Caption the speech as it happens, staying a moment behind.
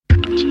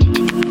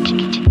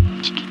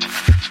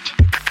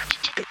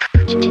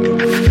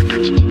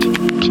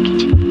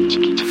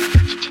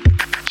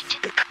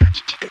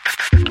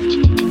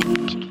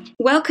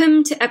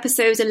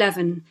episode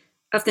 11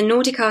 of the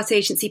Nordic Art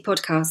Agency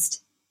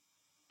podcast,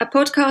 a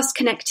podcast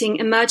connecting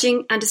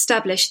emerging and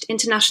established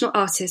international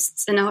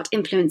artists and art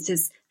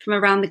influencers from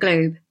around the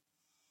globe.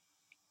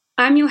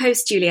 I'm your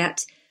host,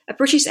 Juliet, a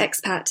British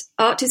expat,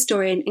 art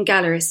historian and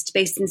gallerist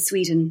based in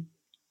Sweden.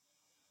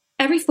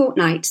 Every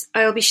fortnight,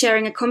 I will be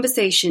sharing a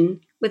conversation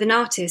with an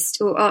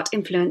artist or art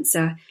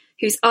influencer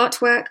whose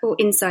artwork or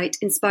insight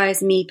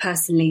inspires me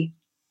personally.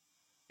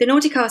 The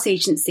Nordic Art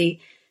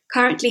Agency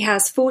currently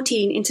has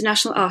 14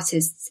 international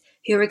artists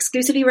who are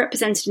exclusively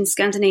represented in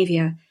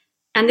Scandinavia,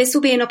 and this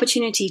will be an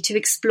opportunity to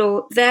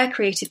explore their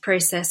creative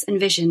process and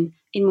vision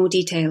in more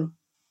detail.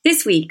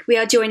 This week, we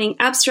are joining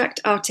abstract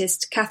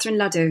artist Catherine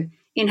Luddow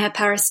in her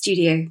Paris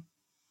studio.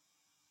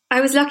 I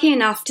was lucky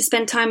enough to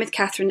spend time with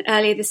Catherine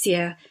earlier this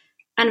year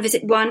and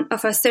visit one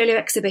of her solo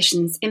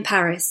exhibitions in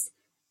Paris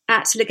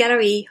at La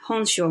Galerie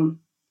Honchon.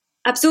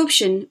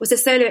 Absorption was a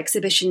solo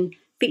exhibition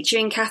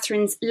featuring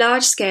Catherine's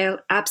large-scale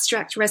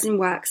abstract resin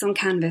works on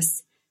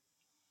canvas.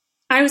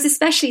 I was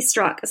especially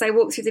struck as I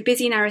walked through the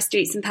busy narrow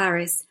streets in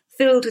Paris,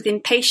 filled with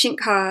impatient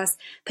cars,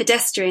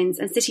 pedestrians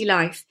and city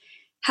life,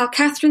 how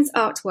Catherine's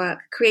artwork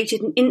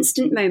created an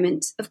instant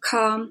moment of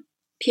calm,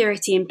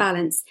 purity and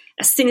balance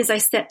as soon as I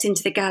stepped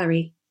into the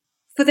gallery.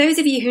 For those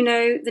of you who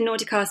know the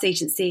Nordic Art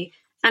Agency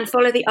and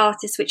follow the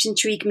artists which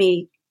intrigue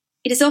me,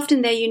 it is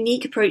often their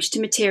unique approach to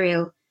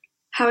material,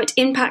 how it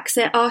impacts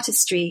their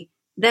artistry,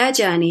 their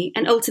journey,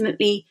 and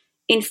ultimately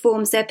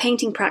informs their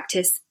painting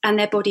practice and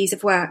their bodies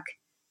of work.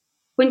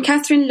 When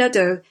Catherine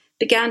Luddow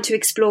began to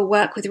explore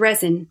work with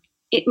resin,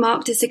 it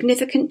marked a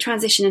significant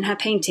transition in her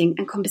painting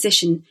and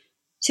composition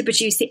to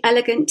produce the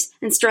elegant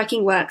and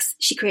striking works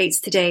she creates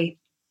today.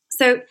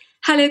 So,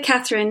 hello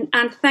Catherine,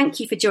 and thank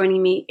you for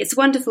joining me. It's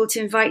wonderful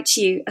to invite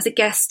you as a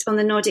guest on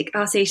the Nordic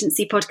Art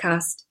Agency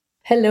podcast.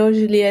 Hello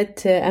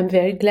Juliette, I'm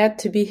very glad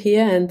to be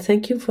here and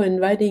thank you for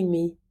inviting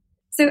me.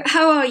 So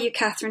how are you,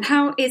 Catherine?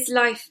 How is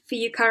life for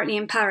you currently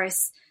in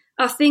Paris?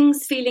 Are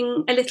things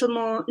feeling a little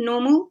more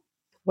normal?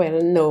 Well,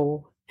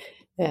 no,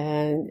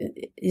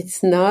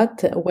 it's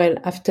not. Well,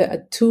 after a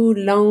too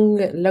long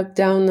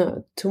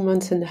lockdown, 2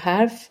 months and a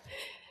half,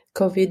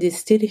 COVID is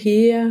still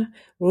here,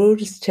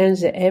 rules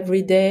change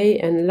every day,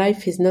 and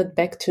life is not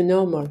back to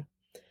normal.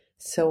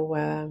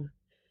 So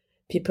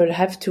people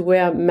have to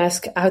wear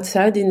masks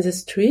outside in the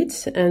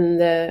streets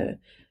and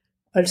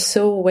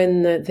also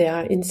when they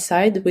are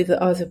inside with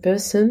the other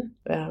person.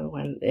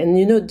 During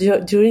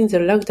the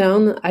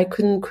lockdown, I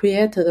couldn't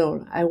create at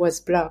all. I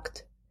was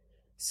blocked.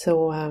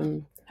 So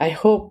I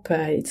hope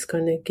it's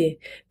going to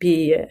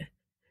be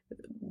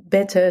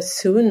better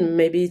soon,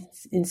 maybe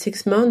in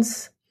 6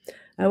 months.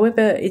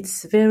 However,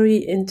 it's very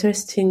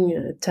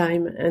interesting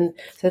time, and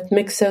that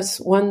makes us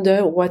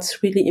wonder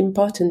what's really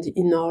important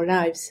in our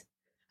lives.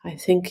 I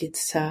think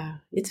it's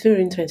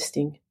very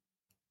interesting.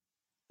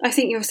 I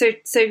think you're so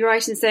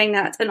right in saying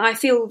that, and I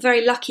feel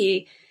very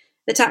lucky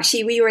that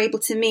actually we were able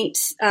to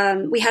meet.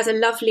 We had a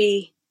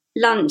lovely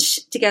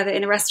lunch together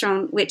in a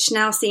restaurant, which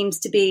now seems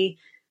to be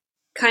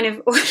kind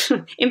of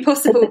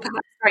impossible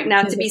perhaps right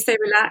now to be so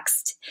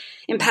relaxed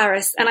in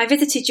Paris. And I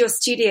visited your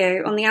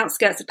studio on the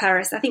outskirts of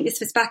Paris. I think this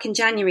was back in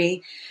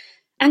January.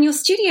 And your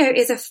studio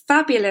is a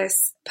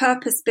fabulous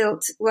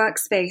purpose-built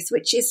workspace,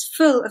 which is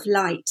full of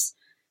light,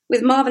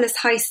 with marvellous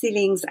high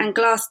ceilings and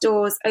glass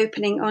doors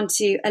opening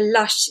onto a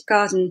lush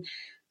garden.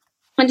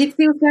 And it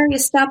feels very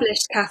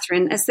established,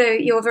 Catherine, as though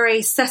you're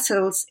very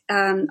settled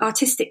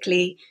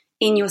artistically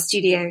in your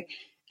studio.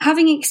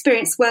 Having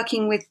experience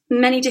working with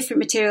many different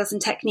materials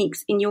and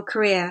techniques in your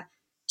career,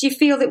 do you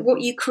feel that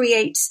what you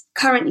create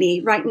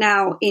currently, right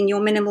now, in your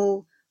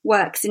minimal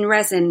works in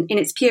resin, in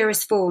its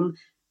purest form,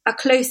 are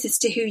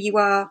closest to who you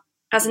are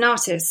as an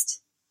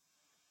artist?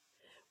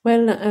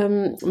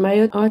 Well,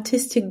 my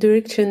artistic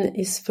direction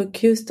is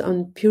focused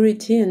on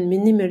purity and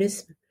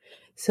minimalism,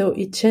 so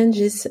it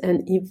changes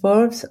and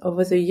evolves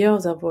over the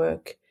years of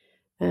work.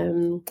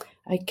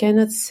 I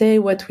cannot say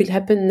what will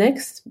happen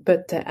next,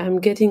 but I'm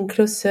getting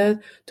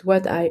closer to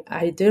what I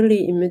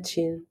ideally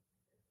imagine.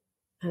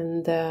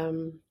 And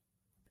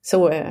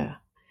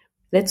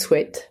let's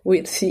wait.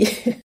 We'll see.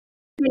 I've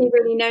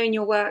really known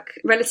your work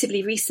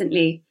relatively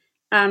recently,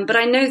 but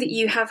I know that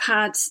you have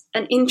had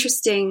an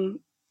interesting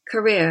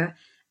career.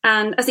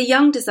 And as a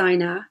young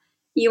designer,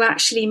 you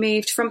actually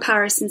moved from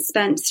Paris and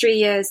spent 3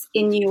 years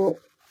in New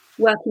York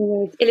working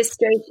with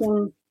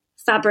illustration,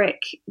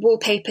 fabric,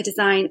 wallpaper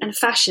design and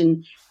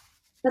fashion.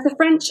 As a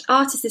French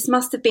artist, this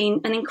must have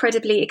been an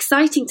incredibly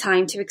exciting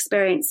time to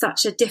experience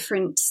such a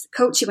different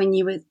culture when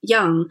you were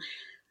young.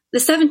 The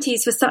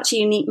 70s was such a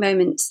unique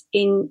moment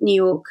in New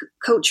York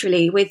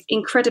culturally, with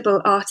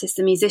incredible artists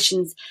and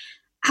musicians.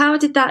 How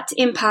did that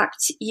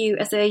impact you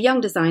as a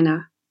young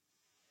designer?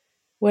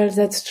 Well,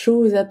 that's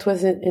true. That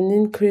was an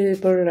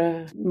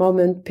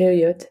incredible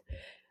period.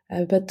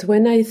 But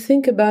when I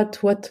think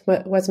about what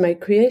was my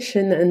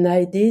creation and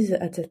ideas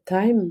at the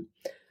time,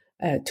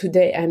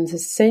 today I'm the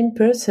same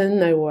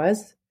person I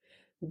was,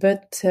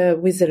 but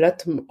with a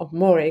lot of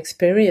more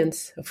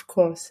experience, of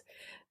course.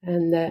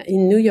 And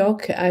in New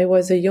York, I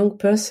was a young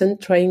person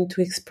trying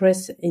to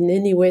express in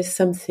any way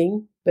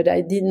something, but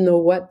I didn't know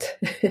what.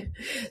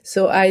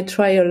 So I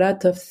tried a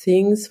lot of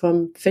things,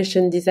 from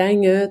fashion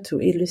designer to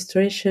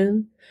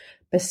illustration,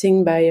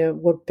 passing by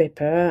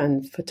wallpaper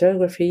and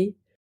photography.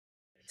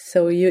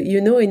 So in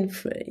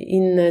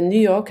New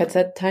York at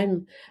that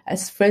time,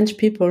 as French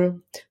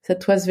people,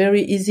 that was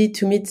very easy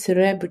to meet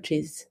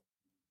celebrities.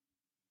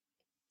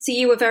 So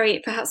you were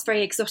perhaps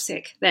very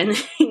exotic then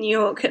in New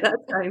York at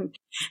that time.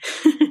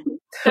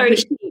 Very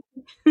chic.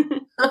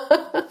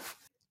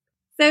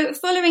 So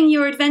following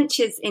your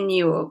adventures in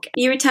New York,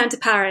 you returned to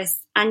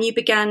Paris and you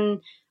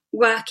began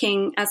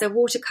working as a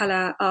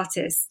watercolour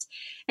artist.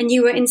 And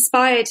you were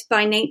inspired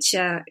by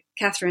nature,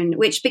 Catherine,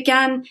 which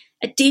began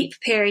a deep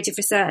period of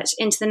research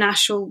into the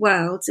natural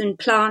world and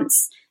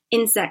plants,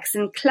 insects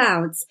and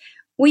clouds.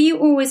 Were you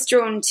always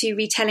drawn to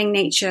retelling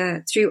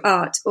nature through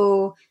art,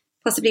 or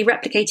possibly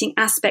replicating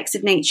aspects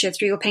of nature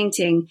through your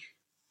painting?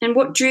 And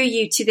what drew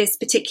you to this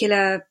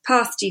particular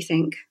path, do you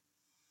think?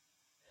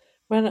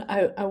 Well,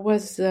 I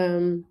was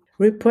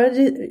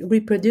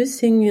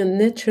reproducing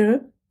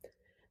nature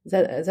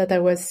that I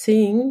was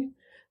seeing.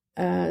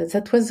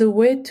 That was a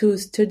way to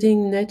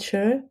studying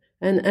nature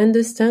and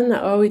understand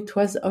how it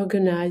was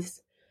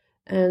organized.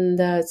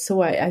 And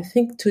so I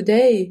think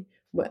today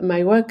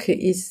my work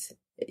is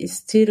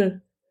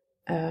still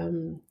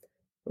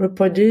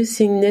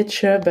reproducing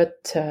nature,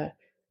 but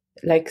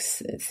like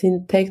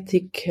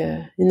synthetic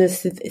in a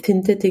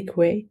synthetic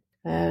way.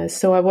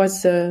 So I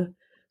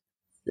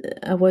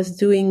was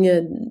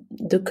doing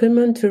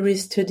documentary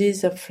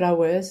studies of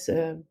flowers,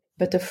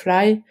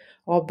 butterfly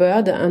or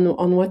bird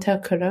on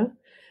watercolor,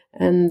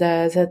 and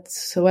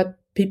that's what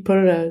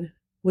people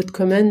would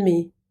commend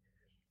me.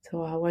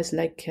 So I was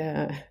like,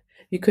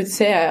 you could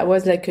say I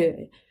was like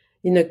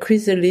in a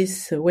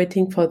chrysalis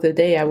waiting for the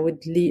day I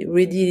would be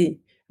ready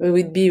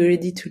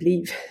to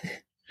leave.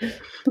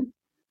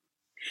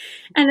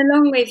 And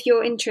along with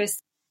your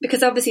interest,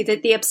 because obviously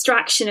the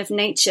abstraction of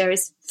nature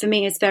is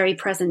very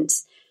present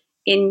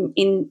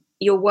in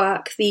your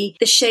work, the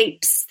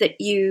shapes that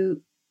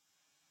you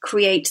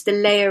create, the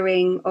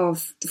layering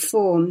of the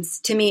forms,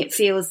 to me it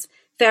feels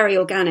very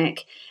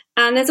organic.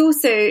 And there's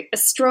also a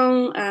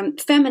strong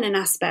feminine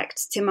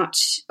aspect to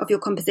much of your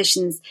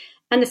compositions,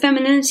 and the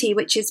femininity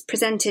which is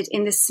presented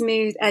in the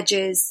smooth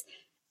edges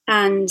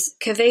and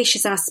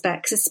curvaceous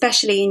aspects,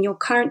 especially in your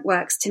current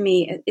works, to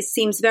me it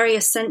seems very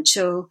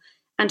essential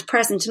and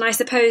present. And I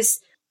suppose,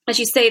 as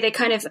you say, they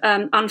kind of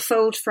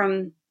unfold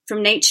from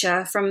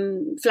nature,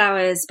 from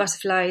flowers,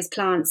 butterflies,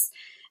 plants.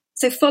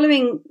 So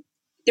following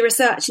the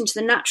research into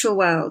the natural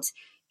world,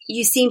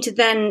 you seem to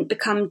then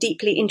become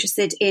deeply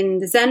interested in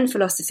the Zen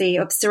philosophy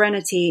of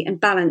serenity and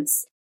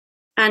balance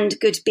and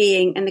good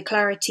being and the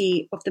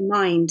clarity of the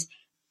mind.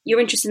 You're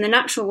interested in the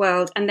natural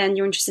world, and then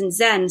your interest in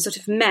Zen sort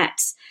of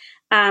met.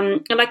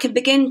 And I can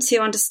begin to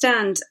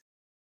understand,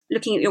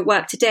 looking at your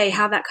work today,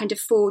 how that kind of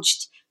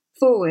forged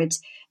forward.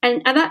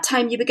 And at that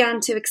time, you began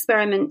to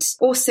experiment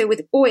also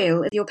with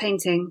oil in your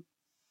painting.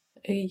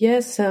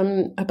 Yes,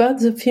 about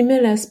the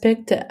female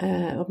aspect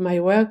of my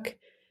work,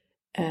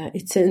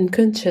 it's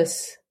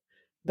unconscious.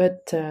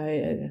 But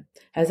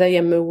as I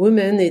am a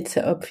woman, it's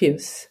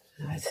obvious.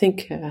 I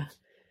think,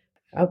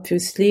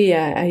 obviously,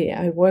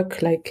 I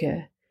work like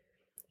a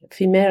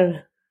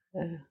female,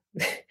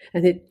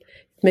 and it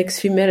makes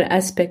female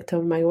aspect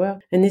of my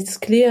work. And it's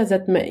clear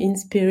that my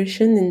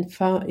inspiration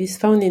is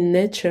found in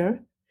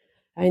nature.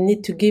 I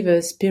need to give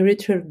a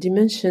spiritual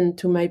dimension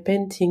to my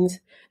paintings,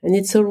 and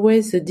it's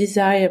always the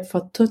desire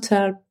for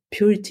total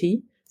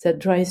purity that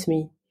drives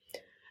me.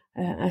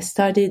 I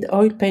started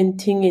oil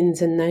painting in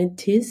the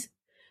 90s,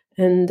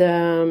 and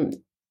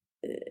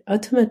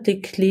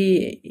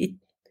automatically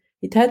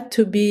it had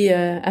to be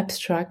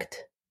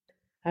abstract.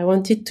 I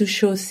wanted to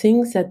show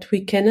things that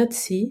we cannot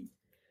see,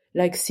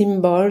 like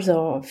symbols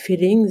or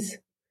feelings.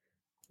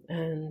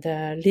 And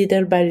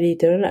little by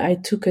little, I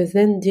took a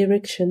Zen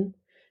direction.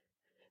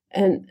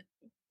 And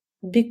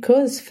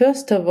because,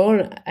 first of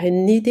all, I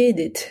needed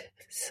it.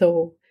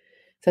 So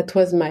that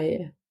was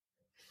my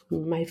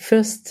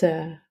first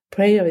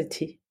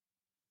priority.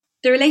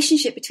 The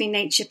relationship between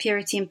nature,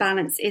 purity and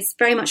balance is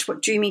very much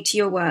what drew me to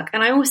your work.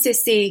 And I also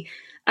see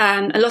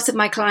a lot of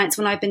my clients,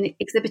 when I've been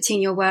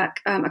exhibiting your work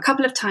a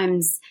couple of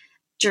times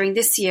during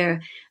this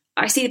year,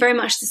 I see very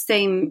much the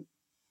same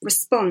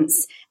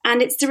response.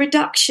 And it's the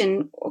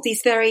reduction of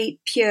these very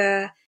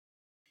pure,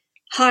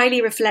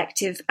 highly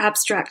reflective,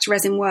 abstract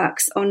resin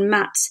works on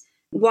matte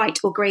white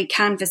or grey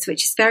canvas,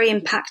 which is very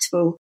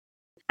impactful.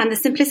 And the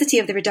simplicity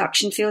of the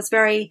reduction feels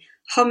very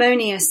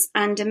harmonious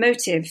and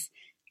emotive.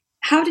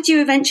 How did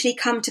you eventually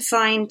come to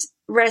find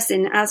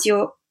resin as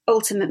your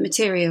ultimate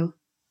material?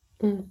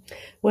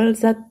 Well,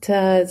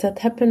 that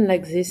happened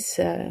like this.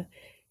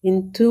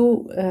 In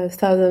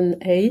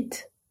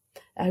 2008,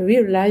 I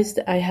realized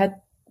I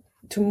had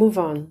to move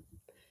on.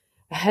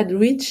 I had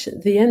reached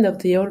the end of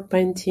the oil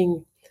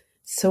painting,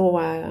 so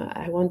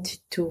I wanted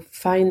to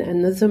find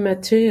another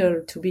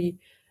material to be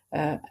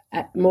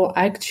more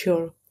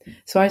actual.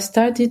 So I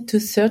started to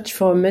search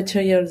for a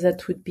material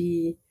that would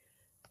be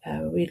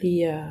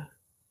really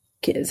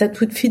that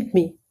would fit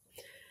me,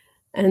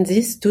 and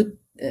this took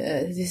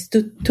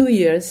 2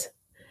 years.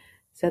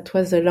 That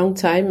was a long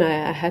time.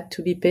 I had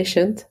to be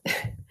patient.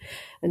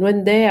 And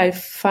one day I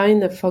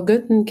find a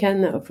forgotten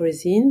can of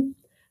resin.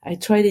 I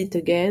tried it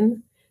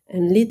again,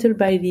 and little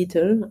by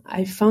little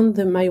I found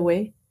my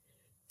way.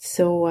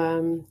 So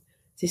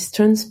this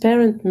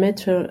transparent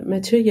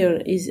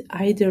material is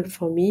ideal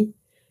for me.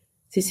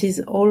 This is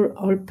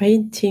all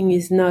painting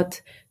is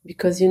not,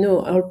 because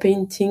all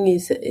painting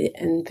is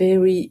a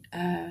very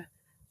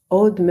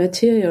old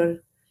material,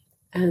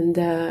 and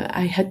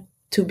I had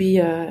to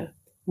be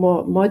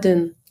more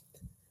modern,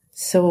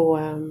 so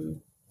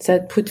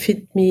that would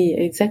fit me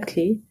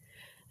exactly.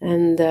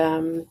 And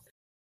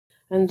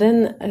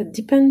then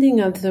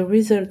depending on the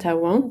result I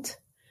want,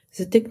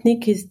 the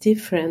technique is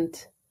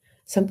different.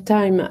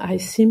 Sometimes I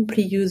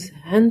simply use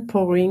hand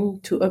pouring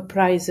to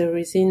apply the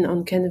resin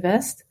on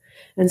canvas,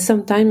 and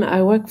sometimes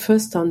I work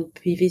first on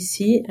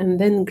PVC and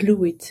then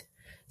glue it.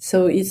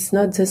 So it's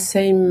not the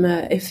same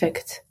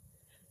effect,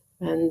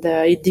 and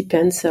it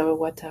depends on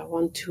what I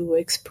want to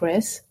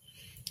express.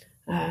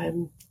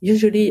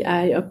 Usually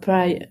I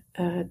apply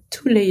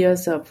 2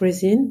 layers of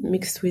resin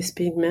mixed with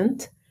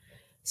pigment,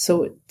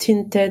 so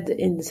tinted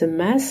in the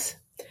mass,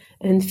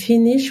 and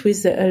finish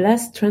with a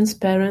last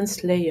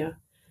transparent layer.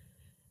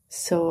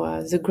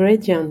 So the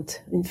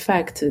gradient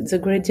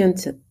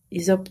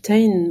is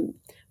obtained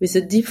with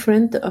a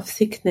difference of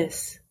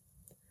thickness.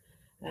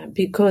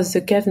 Because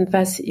the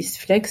canvas is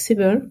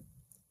flexible,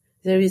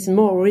 there is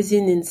more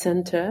resin in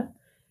center,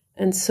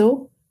 and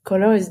so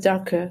color is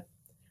darker.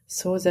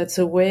 So that's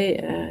the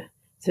way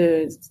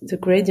the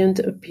gradient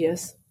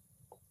appears.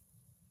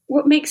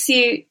 What makes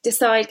you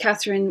decide,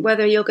 Catherine,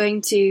 whether you're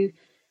going to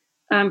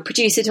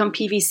produce it on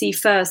PVC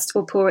first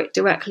or pour it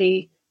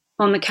directly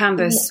on the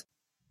canvas?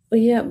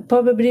 Yeah,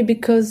 probably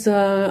because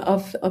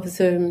of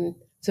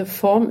the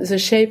form, the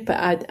shape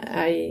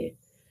I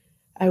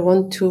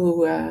want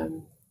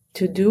to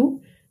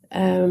do.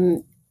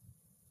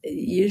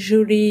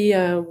 Usually,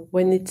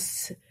 when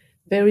it's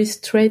very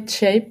straight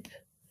shape,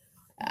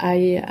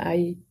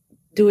 I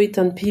do it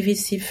on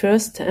PVC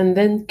first and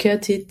then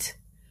cut it,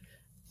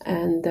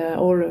 and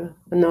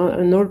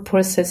an whole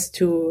process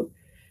to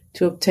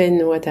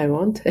obtain what I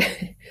want.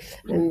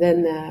 And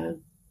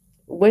then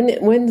when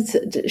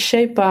the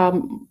shape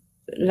are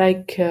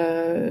like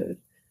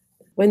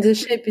when the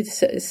shape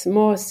is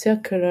more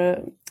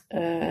circular,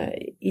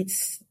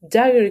 it's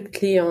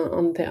directly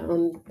on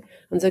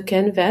the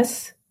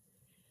canvas,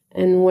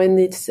 and when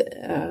it's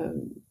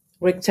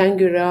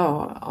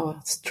rectangular or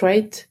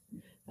straight,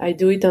 I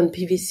do it on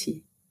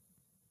PVC.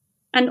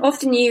 And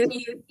often you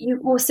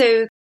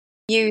also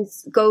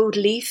use gold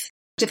leaf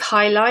to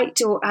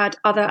highlight or add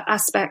other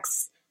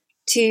aspects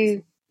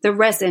to the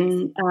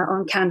resin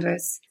on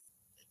canvas.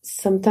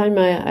 Sometimes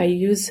I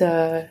use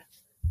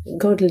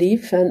gold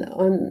leaf,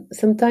 and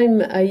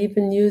sometimes I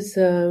even use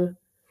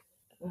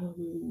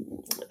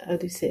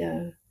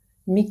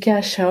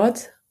mica shard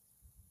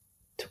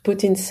to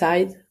put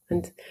inside.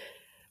 And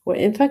well,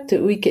 in fact,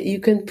 you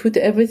can put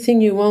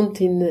everything you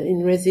want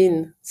in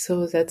resin,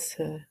 so that's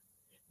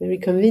very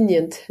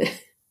convenient.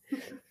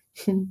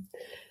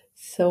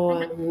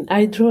 So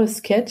I draw a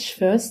sketch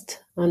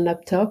first on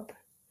laptop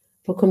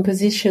for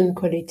composition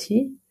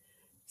quality.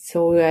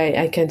 So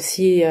I can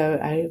see,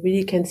 I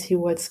really can see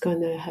what's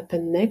going to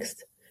happen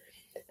next.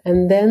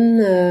 And then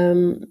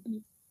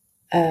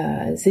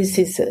this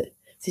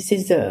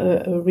is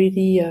a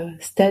really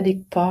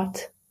static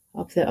part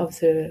of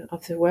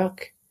the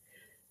work.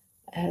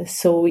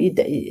 So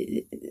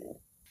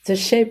the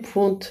shape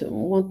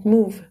won't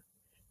move,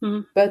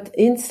 but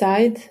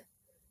inside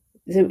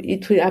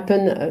it will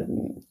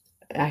happen.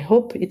 I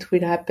hope it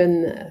will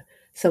happen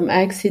some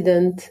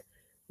accident,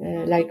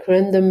 like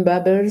random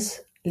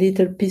bubbles,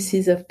 little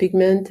pieces of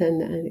pigment,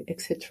 and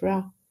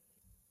etc.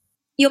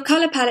 Your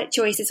colour palette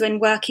choices when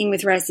working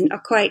with resin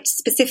are quite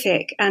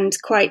specific and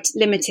quite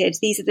limited.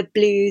 These are the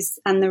blues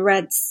and the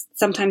reds,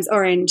 sometimes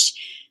orange.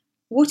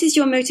 What is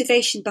your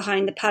motivation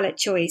behind the palette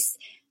choice?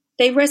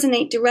 They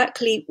resonate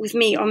directly with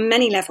me on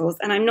many levels,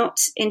 and I'm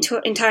not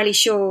entirely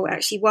sure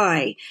actually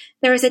why.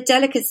 There is a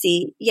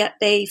delicacy, yet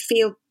they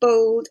feel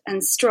bold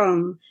and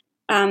strong,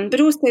 but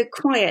also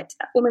quiet,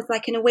 almost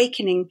like an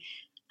awakening.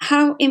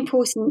 How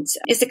important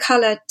is the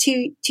colour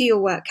to your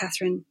work,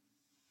 Catherine?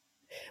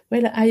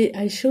 Well,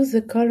 I choose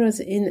the colors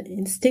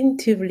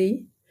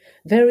instinctively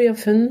very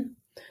often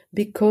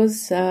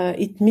because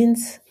it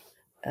means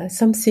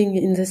something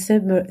in the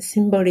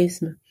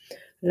symbolism.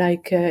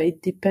 Like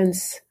it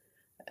depends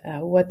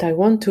what I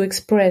want to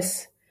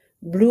express.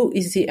 Blue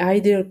is the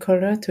ideal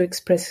color to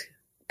express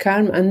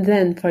calm and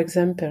then, for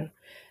example.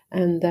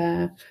 And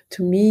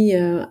to me,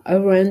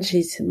 orange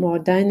is more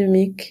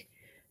dynamic.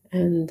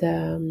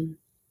 And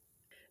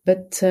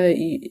but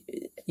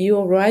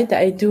you're right.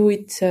 I do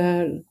it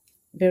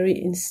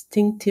very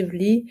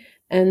instinctively,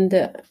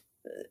 and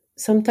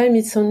sometimes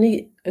it's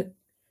only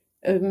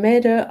a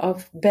matter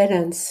of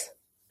balance.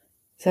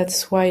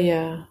 That's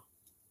why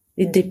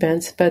it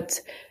depends.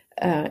 But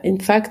in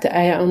fact,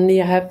 I only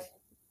have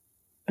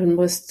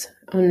almost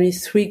only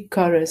 3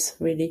 colors,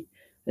 really,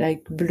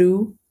 like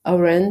blue,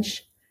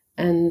 orange,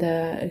 and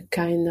a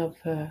kind of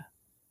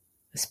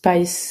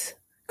spice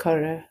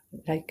color,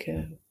 like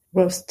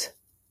roast.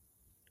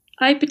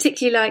 I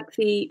particularly like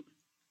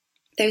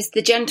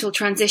the gentle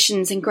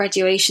transitions and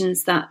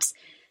graduations that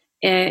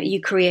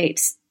you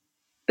create,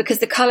 because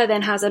the colour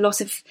then has a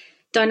lot of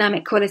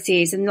dynamic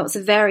qualities and lots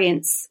of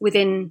variance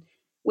within.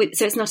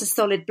 So it's not a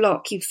solid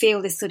block. You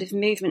feel this sort of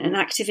movement and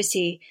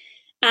activity,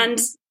 and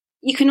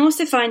you can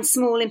also find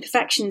small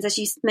imperfections, as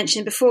you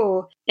mentioned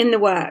before, in the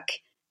work,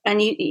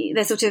 and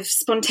they're sort of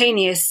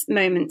spontaneous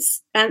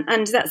moments,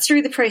 and that's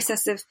through the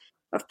process of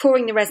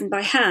pouring the resin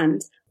by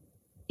hand.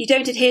 You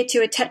don't adhere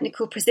to a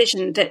technical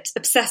precision that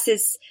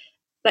obsesses,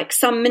 like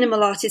some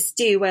minimal artists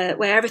do,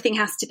 where everything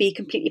has to be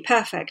completely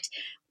perfect.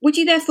 Would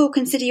you therefore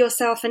consider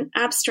yourself an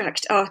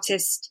abstract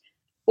artist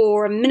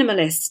or a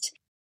minimalist?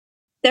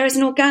 There is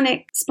an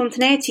organic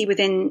spontaneity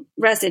within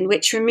resin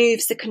which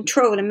removes the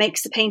control and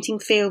makes the painting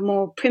feel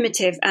more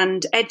primitive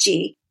and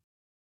edgy.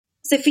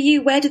 So for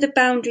you, where do the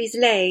boundaries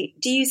lay?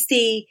 Do you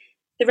see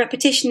the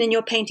repetition in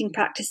your painting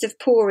practice of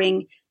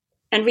pouring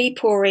and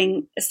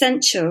repouring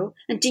essential?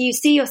 And do you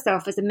see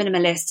yourself as a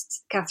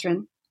minimalist,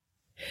 Catherine?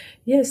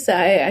 Yes,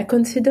 I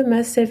consider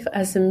myself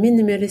as a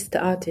minimalist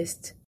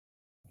artist.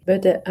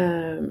 But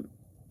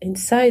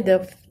inside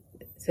of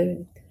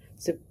the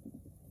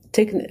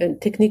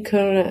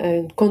technical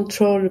and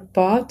control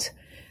part,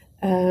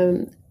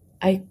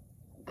 I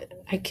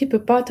keep a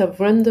part of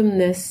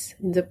randomness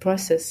in the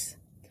process.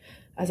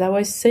 As I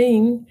was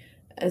saying,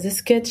 the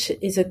sketch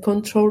is a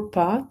control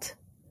part,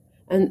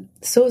 and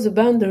so the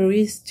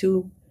boundaries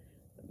too.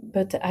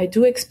 But I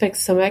do expect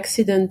some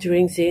accident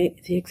during the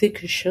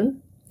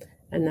execution,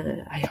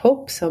 and I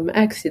hope some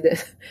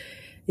accident.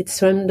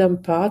 It's random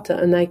part,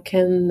 and I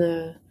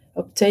can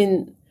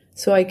obtain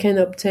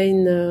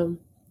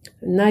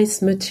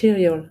nice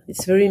material.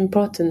 It's very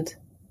important.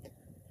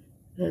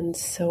 And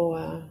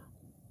so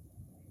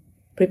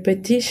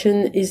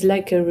repetition is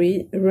like a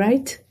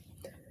rite.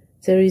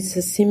 There is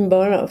a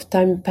symbol of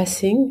time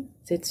passing.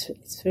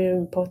 It's very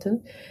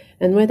important.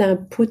 And when I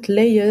put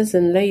layers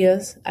and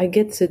layers, I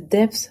get the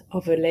depth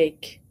of a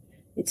lake.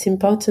 It's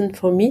important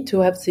for me to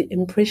have the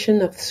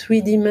impression of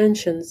 3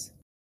 dimensions.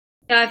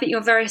 Yeah, I think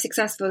you're very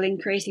successful in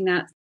creating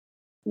that.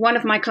 One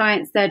of my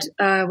clients said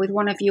with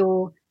one of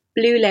your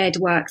blue layered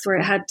works where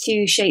it had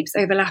 2 shapes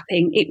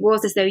overlapping, it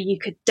was as though you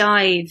could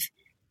dive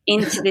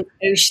into this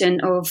ocean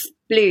of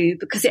blue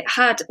because it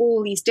had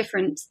all these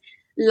different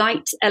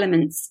light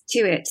elements to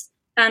it.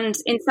 And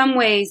in some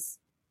ways,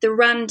 the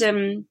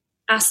random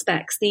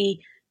aspects, the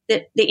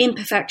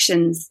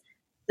imperfections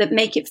that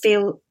make it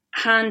feel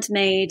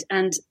handmade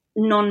and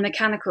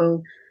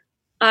non-mechanical,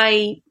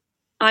 I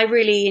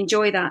really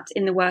enjoy that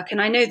in the work. And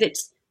I know that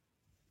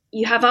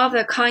you have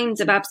other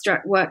kinds of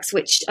abstract works,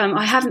 which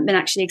I haven't been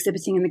actually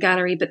exhibiting in the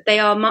gallery, but they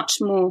are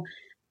much more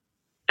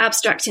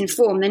abstract in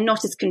form. They're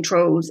not as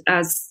controlled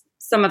as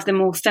some of the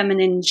more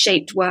feminine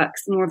shaped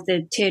works, more of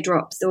the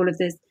teardrops, all of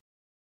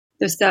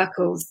those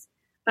circles.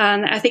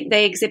 I think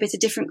they exhibit a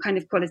different kind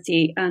of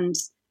quality. And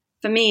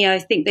for me, I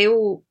think they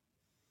all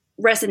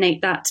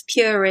resonate that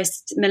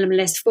purist,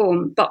 minimalist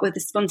form, but with the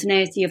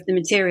spontaneity of the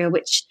material,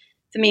 which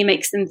for me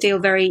makes them feel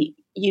very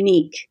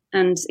unique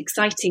and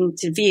exciting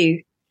to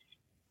view.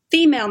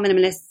 Female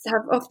minimalists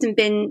have often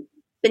been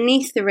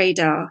beneath the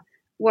radar,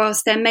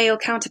 whilst their male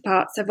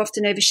counterparts have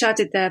often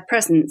overshadowed their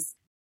presence.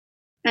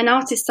 And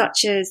artists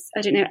such as,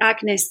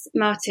 Agnes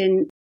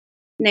Martin,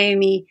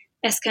 Naomi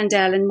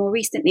Escandel, and more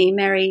recently,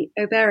 Mary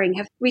O'Bearing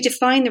have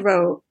redefined the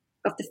role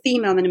of the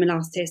female minimal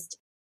artist.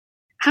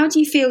 How do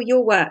you feel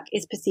your work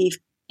is perceived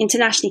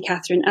internationally,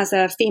 Catherine, as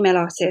a female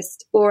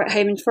artist or at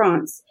home in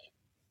France?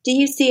 Do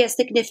you see a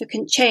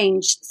significant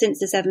change since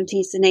the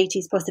 70s and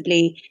 80s,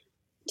 possibly,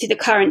 to the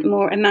current,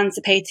 more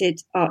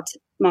emancipated art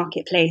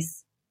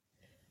marketplace?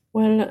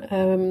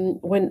 Well,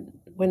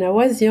 when I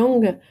was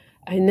young,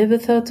 I never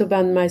thought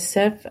about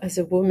myself as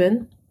a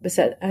woman, but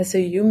as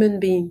a human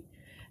being.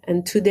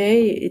 And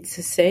today it's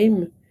the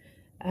same.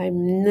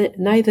 I'm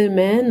neither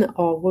man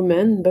or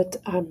woman, but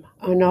I'm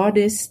an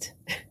artist,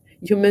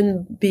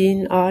 human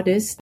being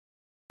artist.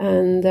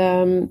 And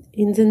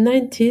in the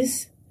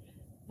 90s,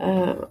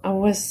 I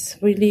was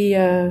really...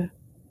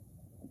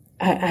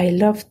 I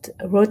loved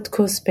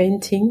Rothko's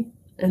painting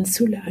and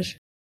Soulage.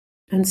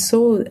 And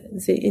so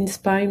they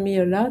inspired me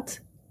a lot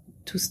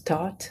to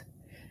start.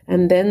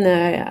 And then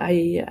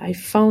I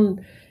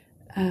found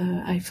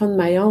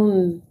my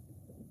own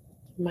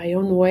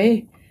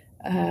way,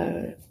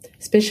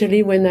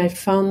 especially when I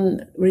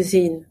found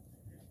resin.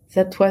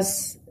 That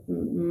was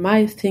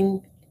my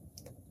thing,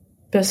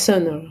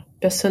 personal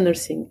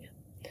thing.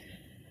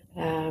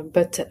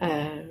 But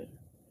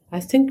I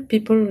think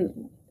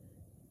people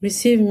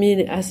receive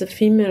me as a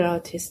female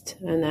artist,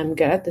 and I'm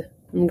glad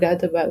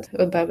about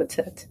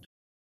that.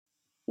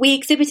 We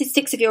exhibited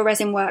 6 of your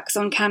resin works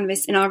on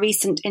canvas in our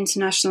recent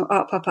international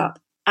art pop-up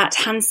at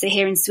Hansa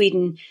here in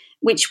Sweden,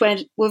 which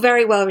were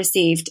very well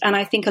received. And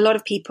I think a lot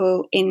of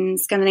people in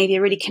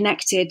Scandinavia really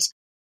connected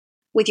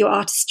with your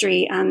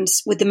artistry and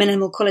with the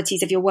minimal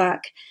qualities of your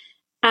work.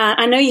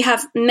 I know you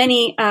have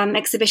many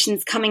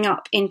exhibitions coming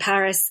up in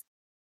Paris.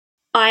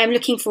 I am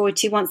looking forward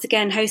to once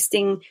again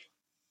hosting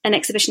an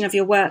exhibition of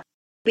your work.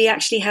 Be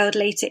actually held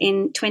later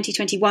in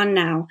 2021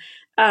 now.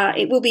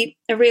 It will be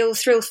a real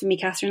thrill for me,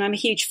 Catherine. I'm a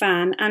huge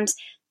fan. And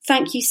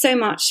thank you so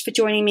much for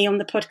joining me on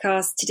the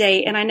podcast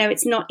today. And I know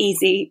it's not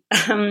easy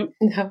doing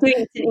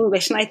it in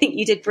English, and I think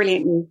you did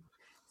brilliantly.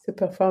 The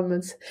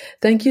performance.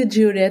 Thank you,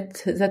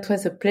 Juliet. That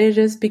was a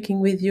pleasure speaking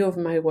with you of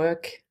my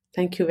work.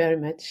 Thank you very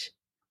much.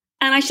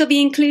 And I shall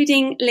be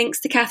including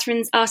links to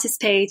Catherine's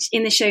artist page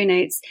in the show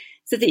notes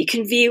so that you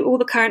can view all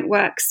the current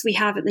works we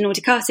have at the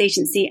Nordic Art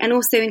Agency, and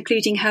also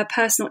including her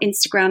personal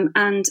Instagram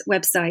and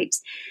website.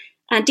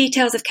 And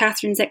details of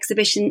Catherine's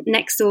exhibition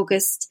next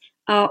August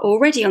are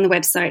already on the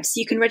website, so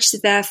you can register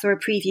there for a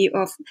preview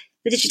of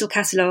the digital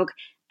catalogue,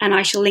 and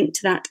I shall link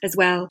to that as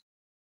well.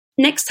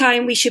 Next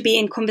time, we should be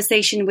in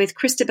conversation with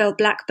Christabel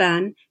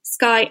Blackburn,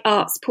 Sky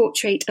Art's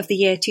Portrait of the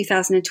Year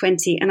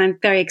 2020, and I'm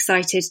very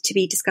excited to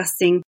be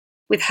discussing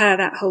with her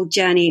that whole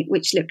journey,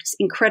 which looked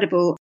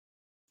incredible.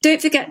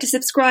 Don't forget to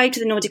subscribe to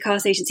the Nordic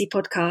Art Agency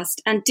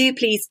podcast, and do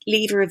please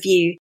leave a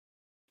review.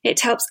 It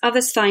helps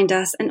others find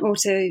us and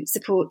also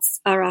supports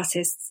our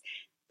artists.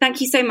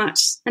 Thank you so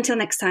much. Until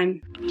next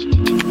time.